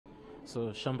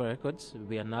So Shamba Records,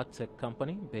 we are an ag tech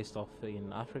company based off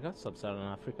in Africa,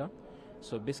 sub-Saharan Africa.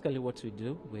 So basically what we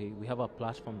do, we have a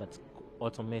platform that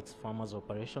automates farmers'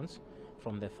 operations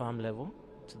from the farm level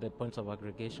to the point of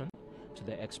aggregation to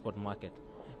the export market.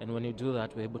 And when you do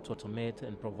that, we're able to automate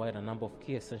and provide a number of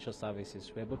key essential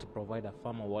services. We're able to provide a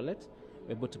farmer wallet,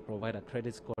 we're able to provide a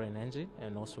credit scoring engine,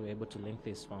 and also we're able to link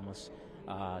these farmers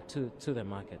to the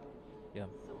market. Yeah.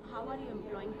 So how are you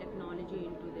employing technology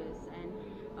into this, and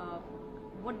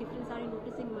what difference are you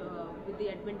noticing with the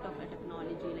advent of a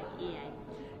technology like AI?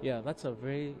 Yeah, that's a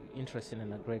very interesting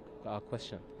and a great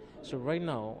question. So right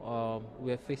now,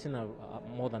 we are facing a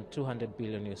more than $200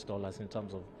 billion in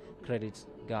terms of credit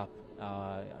gap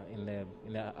in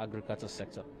the agriculture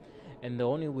sector. And the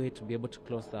only way to be able to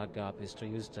close that gap is to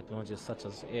use technologies such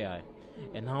as AI.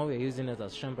 And how we're using it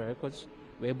as Shamba Records,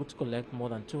 we're able to collect more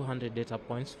than 200 data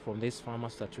points from these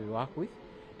farmers that we work with,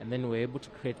 and then we're able to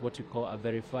create what we call a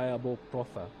verifiable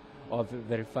profile or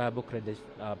verifiable credit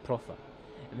profile.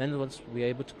 And then once we're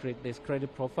able to create this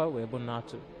credit profile, we're able now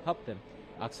to help them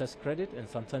access credit, and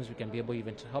sometimes we can be able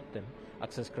even to help them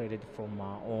access credit from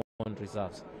our own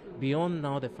reserves. Beyond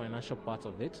now the financial part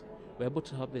of it, we're able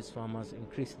to help these farmers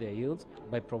increase their yields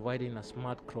by providing a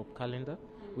smart crop calendar,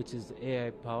 which is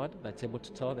AI powered, that's able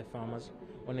to tell the farmers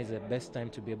when is the best time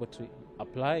to be able to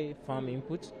apply farm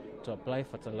inputs, to apply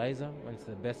fertilizer, when it's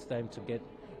the best time to get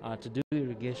to do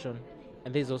irrigation.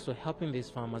 And this is also helping these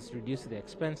farmers reduce their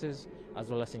expenses, as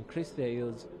well as increase their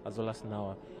yields, as well as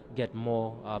now get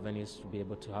more avenues to be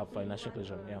able to have financial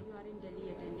inclusion. Yeah. You are in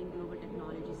Delhi attending Global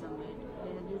Technology Summit.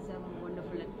 There has been some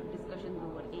wonderful discussions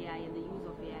over AI and the use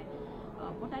of AI.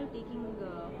 What are you taking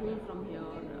home from here?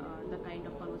 The kind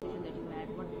of conversation that you had.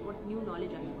 What new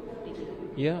knowledge are you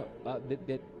taking? Yeah,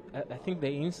 I think the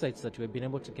insights that we've been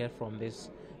able to get from this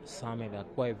summit are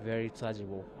quite very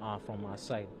tangible from our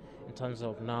side, in terms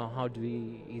of now how do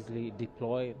we easily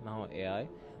deploy now AI.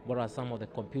 What are some of the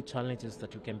compute challenges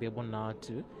that you can be able now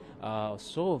to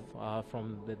solve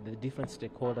from the different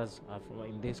stakeholders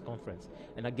in this conference?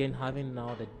 And again, having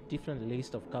now the different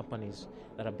list of companies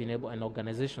that have been able, and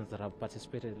organizations that have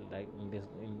participated like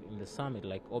in the summit,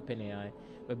 like OpenAI,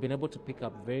 we've been able to pick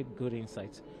up very good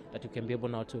insights that you can be able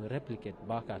now to replicate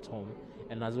back at home,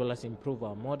 and as well as improve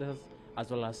our models,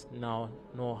 as well as now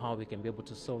know how we can be able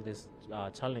to solve these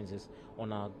challenges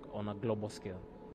on a global scale.